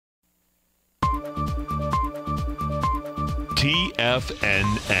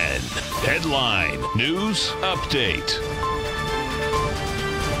TFNN. Headline News Update.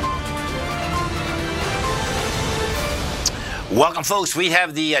 Welcome, folks. We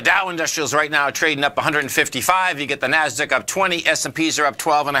have the Dow Industrials right now trading up 155. You get the NASDAQ up 20. S&Ps are up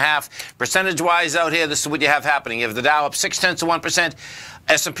 12.5. Percentage-wise out here, this is what you have happening. You have the Dow up 0.6%.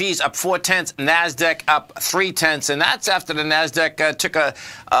 S&P's up 0.4, NASDAQ up 0.3, and that's after the NASDAQ took a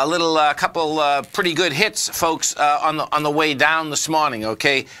couple pretty good hits, folks, on the way down this morning.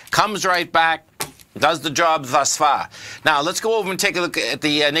 Okay, comes right back. Does the job thus far. Now let's go over and take a look at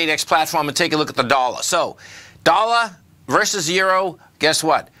the Nadex platform and take a look at the dollar. So, dollar versus euro, guess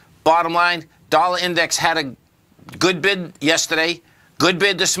what? Bottom line, dollar index had a good bid yesterday, good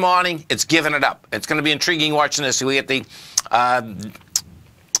bid this morning. It's giving it up. It's going to be intriguing watching this. We get the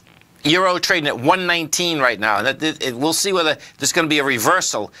euro trading at 119 right now. We'll see whether this is going to be a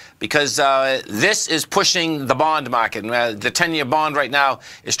reversal, because this is pushing the bond market. The 10-year bond right now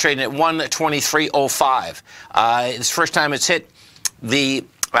is trading at 123.05. It's the first time it's hit the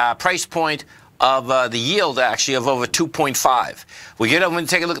price point of the yield, actually, of over 2.5. We get over and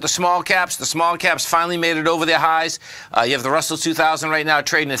take a look at the small caps. The small caps finally made it over their highs. You have the Russell 2000 right now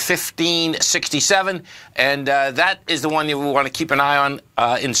trading at 1567, and that is the one you want to keep an eye on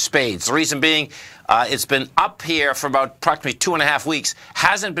in spades. The reason being, it's been up here for about approximately 2.5 weeks,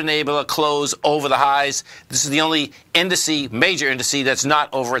 hasn't been able to close over the highs. This is the only indice, major indice, that's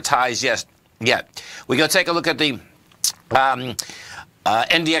not over its highs yet. We go take a look at the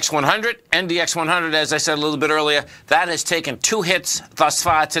NDX 100. NDX 100, as I said a little bit earlier, that has taken 2 hits thus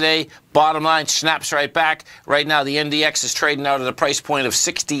far today. Bottom line, snaps right back. Right now, the NDX is trading out at a price point of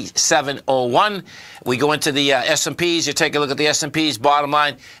 67.01. We go into the S&Ps. You take a look at the S&Ps. Bottom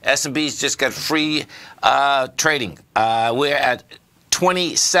line, S&Ps just got free trading. We're at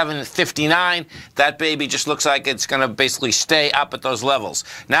 27.59. That baby just looks like it's going to basically stay up at those levels.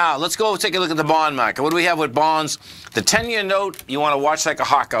 Now, let's go take a look at the bond market. What do we have with bonds? The 10-year note, you want to watch like a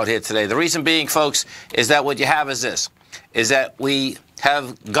hawk out here today. The reason being, folks, is that what you have is this, is that we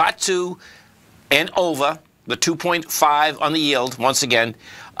have got to and over the 2.5 on the yield once again.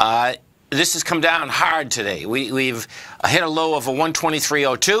 This has come down hard today. We've hit a low of a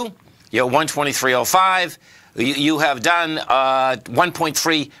 123.02. You're 123.05. You have done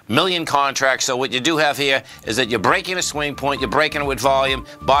 1.3 million contracts. So what you do have here is that you're breaking a swing point, you're breaking it with volume.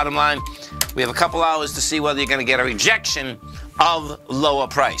 Bottom line, we have a couple hours to see whether you're going to get a rejection of lower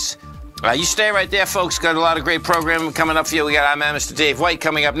price. You stay right there, folks. Got a lot of great programming coming up for you. We got our man, Mr. Dave White,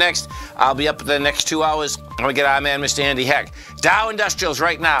 coming up next. I'll be up for the next 2 hours. And we get our man, Mr. Andy Heck. Dow Industrials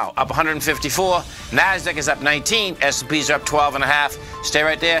right now up 154. NASDAQ is up 19. S&Ps are up 12.5. Stay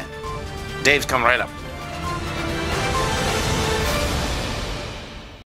right there. Dave's coming right up.